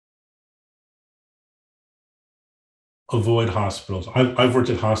avoid hospitals. I've worked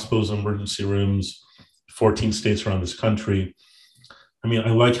at hospitals, emergency rooms, 14 states around this country. I mean,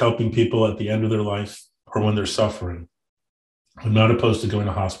 I like helping people at the end of their life or when they're suffering. I'm not opposed to going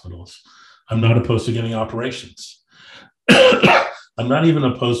to hospitals. I'm not opposed to getting operations. I'm not even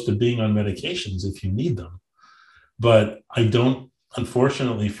opposed to being on medications if you need them. But I don't,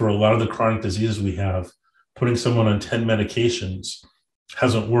 unfortunately, for a lot of the chronic diseases we have, putting someone on 10 medications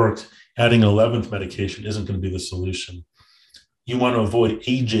hasn't worked. Adding an 11th medication isn't going to be the solution. You want to avoid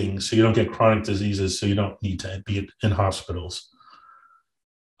aging so you don't get chronic diseases, so you don't need to be in hospitals.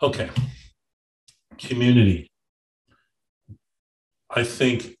 Okay. Community. I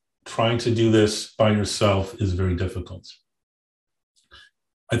think trying to do this by yourself is very difficult.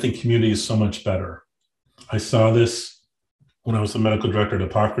 I think community is so much better. I saw this when I was the medical director at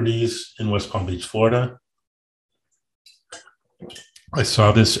Hippocrates in West Palm Beach, Florida. I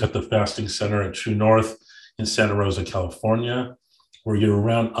saw this at the Fasting Center at True North in Santa Rosa, California, where you're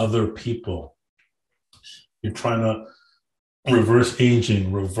around other people. You're trying to reverse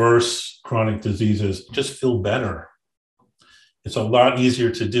aging, reverse chronic diseases, just feel better. It's a lot easier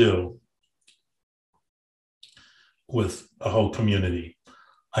to do with a whole community.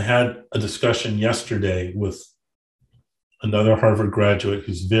 I had a discussion yesterday with another Harvard graduate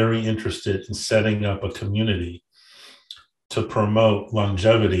who's very interested in setting up a community to promote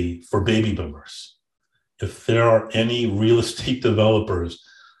longevity for baby boomers. If there are any real estate developers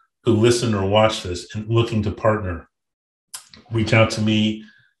who listen or watch this and looking to partner, reach out to me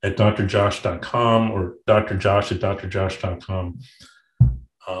at drjosh.com or drjosh@drjosh.com.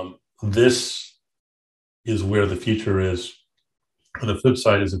 This is where the future is. And the flip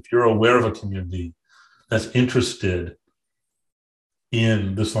side is if you're aware of a community that's interested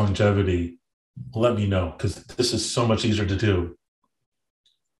in this longevity, let me know, because this is so much easier to do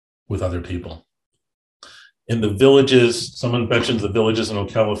with other people. In the villages, someone mentioned the villages in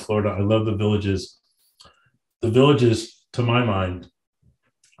Ocala, Florida. I love the villages. The villages, to my mind,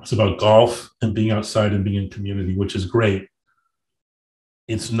 it's about golf and being outside and being in community, which is great.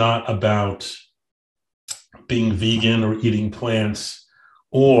 It's not about being vegan or eating plants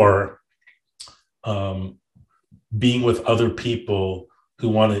or being with other people who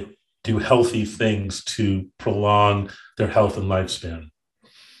want to do healthy things to prolong their health and lifespan.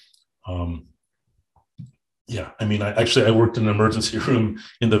 Yeah, I mean, I worked in an emergency room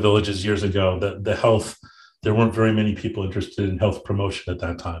in the villages years ago. The health, there weren't very many people interested in health promotion at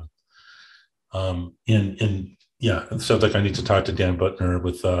that time. Yeah, it sounds like I need to talk to Dan Butner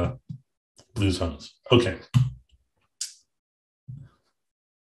with Blue Zones. Okay.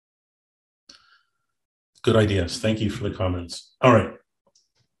 Good ideas. Thank you for the comments. All right.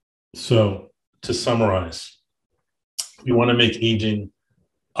 So to summarize, you want to make aging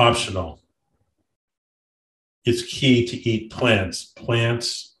optional. It's key to eat plants.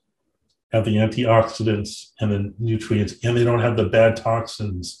 Plants have the antioxidants and the nutrients, and they don't have the bad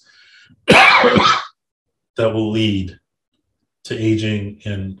toxins that will lead to aging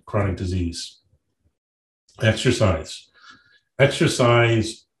and chronic disease. Exercise.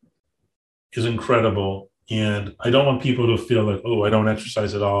 Exercise is incredible. And I don't want people to feel like, oh, I don't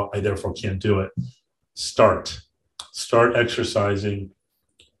exercise at all, I therefore can't do it. Start exercising.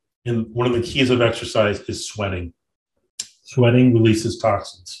 And one of the keys of exercise is sweating. Sweating releases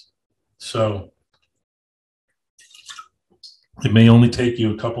toxins. So it may only take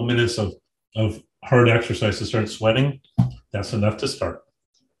you a couple minutes of hard exercise to start sweating. That's enough to start.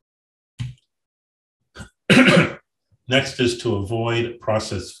 Next is to avoid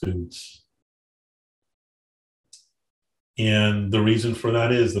processed foods. And the reason for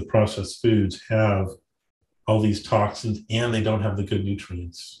that is the processed foods have all these toxins and they don't have the good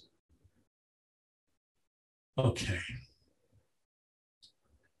nutrients. Okay.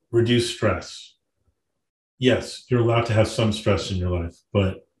 Reduce stress. Yes, you're allowed to have some stress in your life,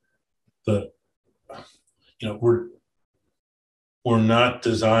 but we're not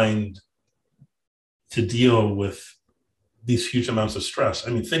designed to deal with these huge amounts of stress.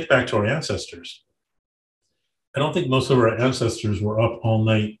 I mean, think back to our ancestors. I don't think most of our ancestors were up all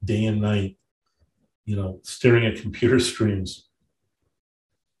night, day and night, staring at computer screens.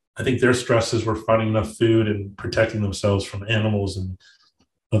 I think their stresses were finding enough food and protecting themselves from animals and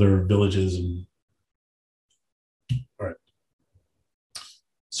other villages. All right.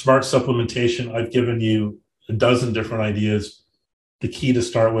 Smart supplementation. I've given you a dozen different ideas. The key to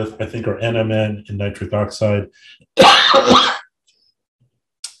start with, I think, are NMN and nitric oxide.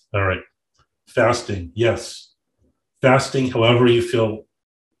 All right. Fasting. Yes. Fasting, however you feel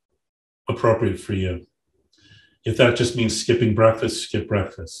appropriate for you. If that just means skipping breakfast, skip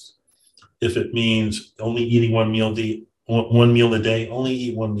breakfast. If it means only eating one meal a day, only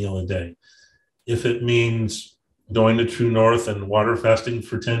eat one meal a day. If it means going to True North and water fasting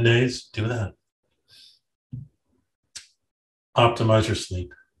for 10 days, do that. Optimize your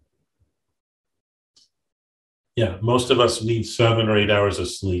sleep. Yeah, most of us need 7 or 8 hours of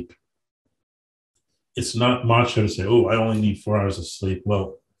sleep. It's not macho to say, oh, I only need 4 hours of sleep.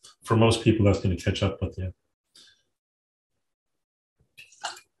 Well, for most people, that's going to catch up with you.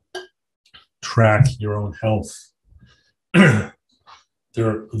 Track your own health.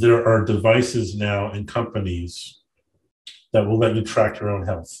 There are devices now in companies that will let you track your own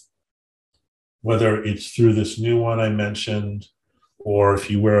health. Whether it's through this new one I mentioned, or if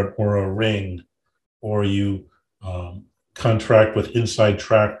you wear an Oura ring, or you contract with Inside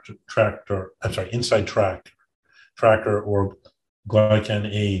Tracker or Glycan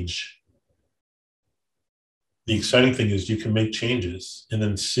Age. The exciting thing is you can make changes and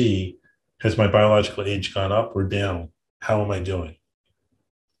then see, has my biological age gone up or down? How am I doing?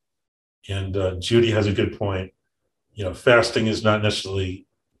 And Judy has a good point. You know, fasting is not necessarily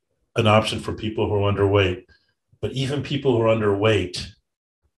an option for people who are underweight, but even people who are underweight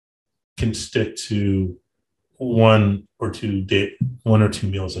can stick to one or two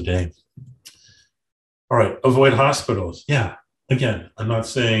meals a day. All right, avoid hospitals. Yeah, again, I'm not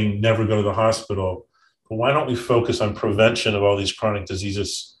saying never go to the hospital, but why don't we focus on prevention of all these chronic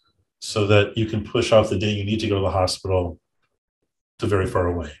diseases so that you can push off the day you need to go to the hospital to very far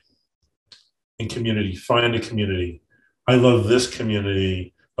away. In community, find a community. I love this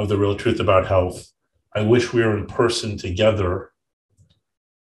community of The Real Truth About Health. I wish we were in person together,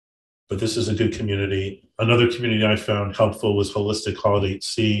 but this is a good community. Another community I found helpful was Holistic Holiday at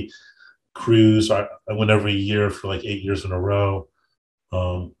Sea Cruise. I went every year for like 8 years in a row.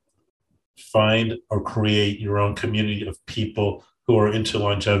 Find or create your own community of people who are into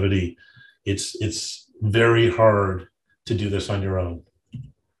longevity. It's very hard to do this on your own.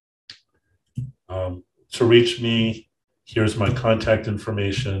 To reach me, here's my contact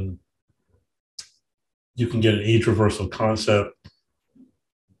information. You can get an age reversal concept.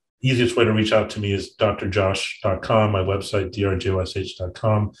 Easiest way to reach out to me is drjosh.com, my website,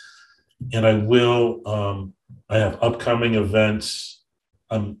 drjosh.com. And I have upcoming events.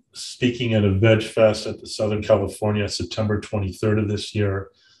 I'm speaking at a Veg Fest at the Southern California, September 23rd of this year.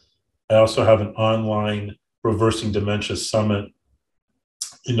 I also have an online Reversing Dementia Summit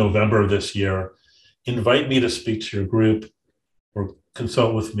in November of this year. Invite me to speak to your group or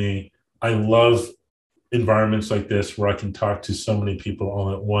consult with me. I love environments like this where I can talk to so many people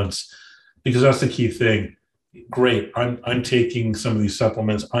all at once, because that's the key thing. Great, I'm taking some of these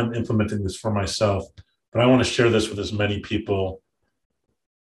supplements, I'm implementing this for myself, but I want to share this with as many people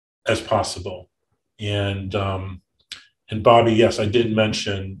as possible. And Bobby, yes, I did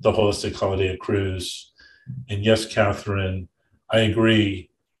mention the Holistic Holiday Cruise. And yes, Catherine, I agree.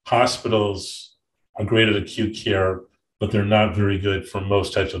 Hospitals are great at acute care, but they're not very good for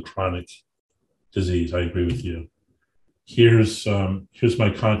most types of chronic disease. I agree with you. Here's my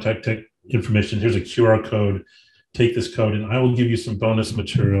contact information. Here's a QR code. Take this code, and I will give you some bonus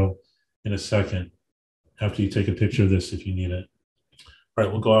material in a second after you take a picture of this if you need it. All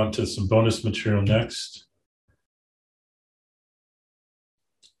right, we'll go on to some bonus material next.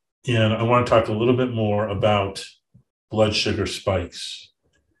 And I want to talk a little bit more about blood sugar spikes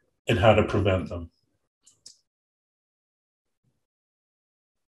and how to prevent them.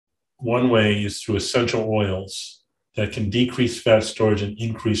 One way is through essential oils that can decrease fat storage and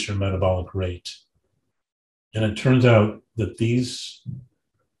increase your metabolic rate. And it turns out that these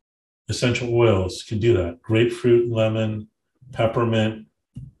essential oils can do that. Grapefruit, lemon, peppermint,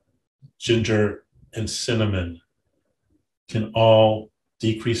 ginger, and cinnamon can all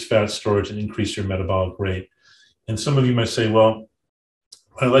decrease fat storage and increase your metabolic rate. And some of you might say, well,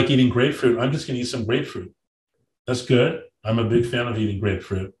 I like eating grapefruit. I'm just going to eat some grapefruit. That's good. I'm a big fan of eating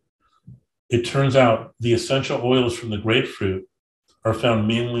grapefruit. It turns out the essential oils from the grapefruit are found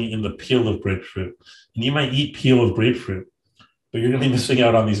mainly in the peel of grapefruit. And you might eat peel of grapefruit, but you're going to be missing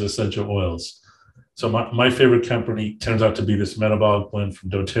out on these essential oils. So my favorite company turns out to be this metabolic blend from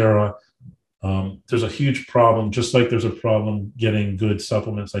doTERRA. There's a huge problem, just like there's a problem getting good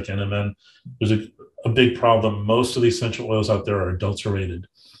supplements like NMN. There's a big problem. Most of the essential oils out there are adulterated,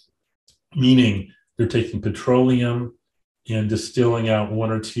 meaning they're taking petroleum and distilling out one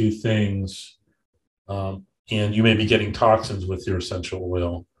or two things, and you may be getting toxins with your essential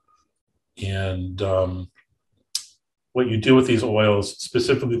oil. And what you do with these oils,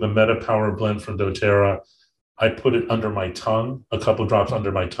 specifically the MetaPower blend from doTERRA, I put it under my tongue, a couple drops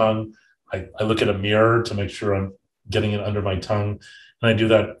under my tongue. I look at a mirror to make sure I'm getting it under my tongue, and I do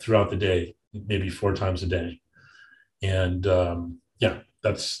that throughout the day. maybe 4 times a day. And yeah,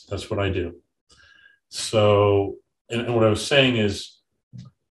 that's what I do. So, and what I was saying is,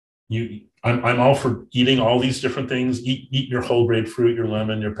 I'm all for eating all these different things. Eat your whole grapefruit, your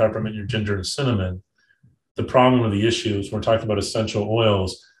lemon, your peppermint, your ginger, and cinnamon. The problem or the issue is, we're talking about essential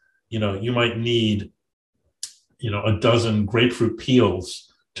oils. You might need, a dozen grapefruit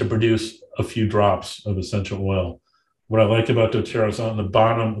peels to produce a few drops of essential oil. What I like about doTERRA is on the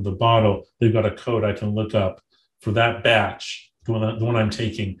bottom of the bottle, they've got a code I can look up for that batch, the one I'm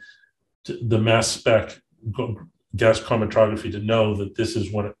taking, the mass spec gas chromatography, to know that this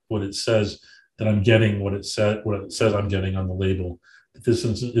is what it says, that I'm getting what it says I'm getting on the label. That this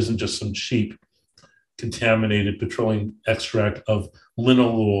isn't just some cheap contaminated petroleum extract of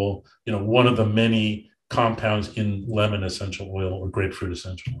linalool, one of the many compounds in lemon essential oil or grapefruit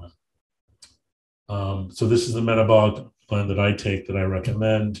essential oil. So this is the metabolic blend that I take, that I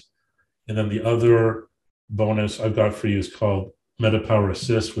recommend. And then the other bonus I've got for you is called MetaPower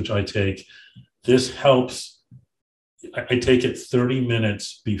Assist, which I take. This helps. I take it 30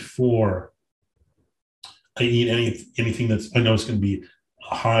 minutes before I eat anything that's, I know it's going to be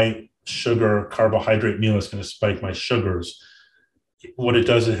a high sugar carbohydrate meal. It's going to spike my sugars. What it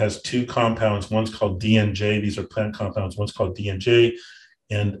does, it has 2 compounds. One's called DNJ. These are plant compounds. One's called DNJ,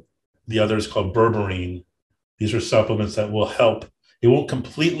 and the other is called berberine. These are supplements that will help. It won't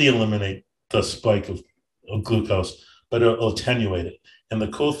completely eliminate the spike of glucose, but it'll attenuate it. And the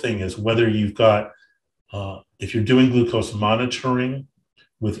cool thing is, whether you've got, if you're doing glucose monitoring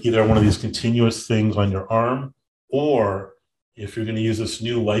with either one of these continuous things on your arm, or if you're going to use this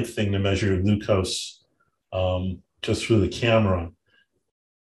new light thing to measure your glucose just through the camera,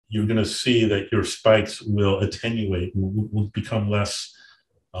 you're going to see that your spikes will attenuate, will become less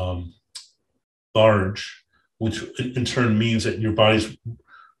large, which in turn means that your body's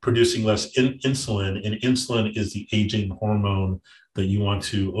producing less insulin, and insulin is the aging hormone that you want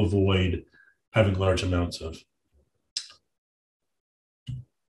to avoid having large amounts of.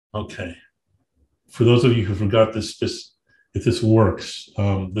 Okay. For those of you who forgot this, if this works,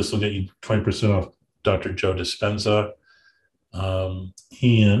 this will get you 20% off Dr. Joe Dispenza.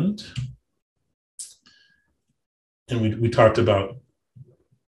 And we talked about,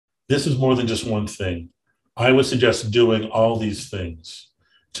 this is more than just one thing. I would suggest doing all these things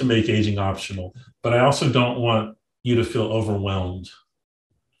to make aging optional, but I also don't want you to feel overwhelmed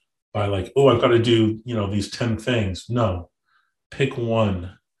by like, oh, I've got to do, these 10 things. No, pick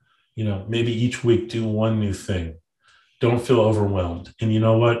one, maybe each week do one new thing. Don't feel overwhelmed. And you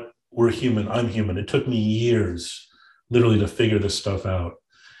know what? We're human. I'm human. It took me years, literally, to figure this stuff out.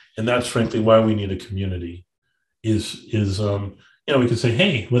 And that's frankly why we need a community. We could say,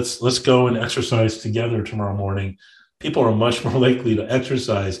 hey, let's go and exercise together tomorrow morning. People are much more likely to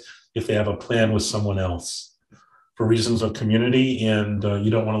exercise if they have a plan with someone else, for reasons of community, and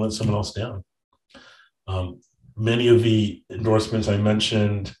you don't want to let someone else down. Many of the endorsements I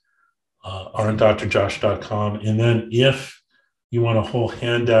mentioned are on drjosh.com. And then if you want a whole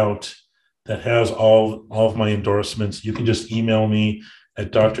handout that has all of my endorsements, you can just email me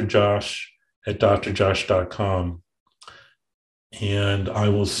at drjosh@drjosh.com. And I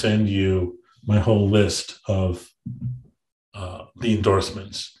will send you my whole list of the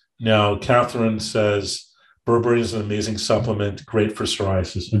endorsements. Now, Catherine says, berberine is an amazing supplement, great for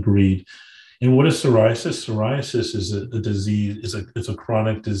psoriasis. Agreed. And what is psoriasis? Psoriasis is a disease, it's a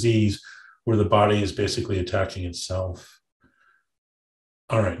chronic disease where the body is basically attacking itself.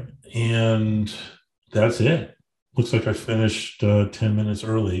 All right, and that's it. Looks like I finished 10 minutes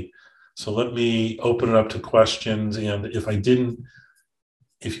early. So let me open it up to questions. And if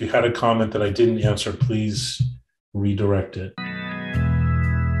you had a comment that I didn't answer, please redirect it.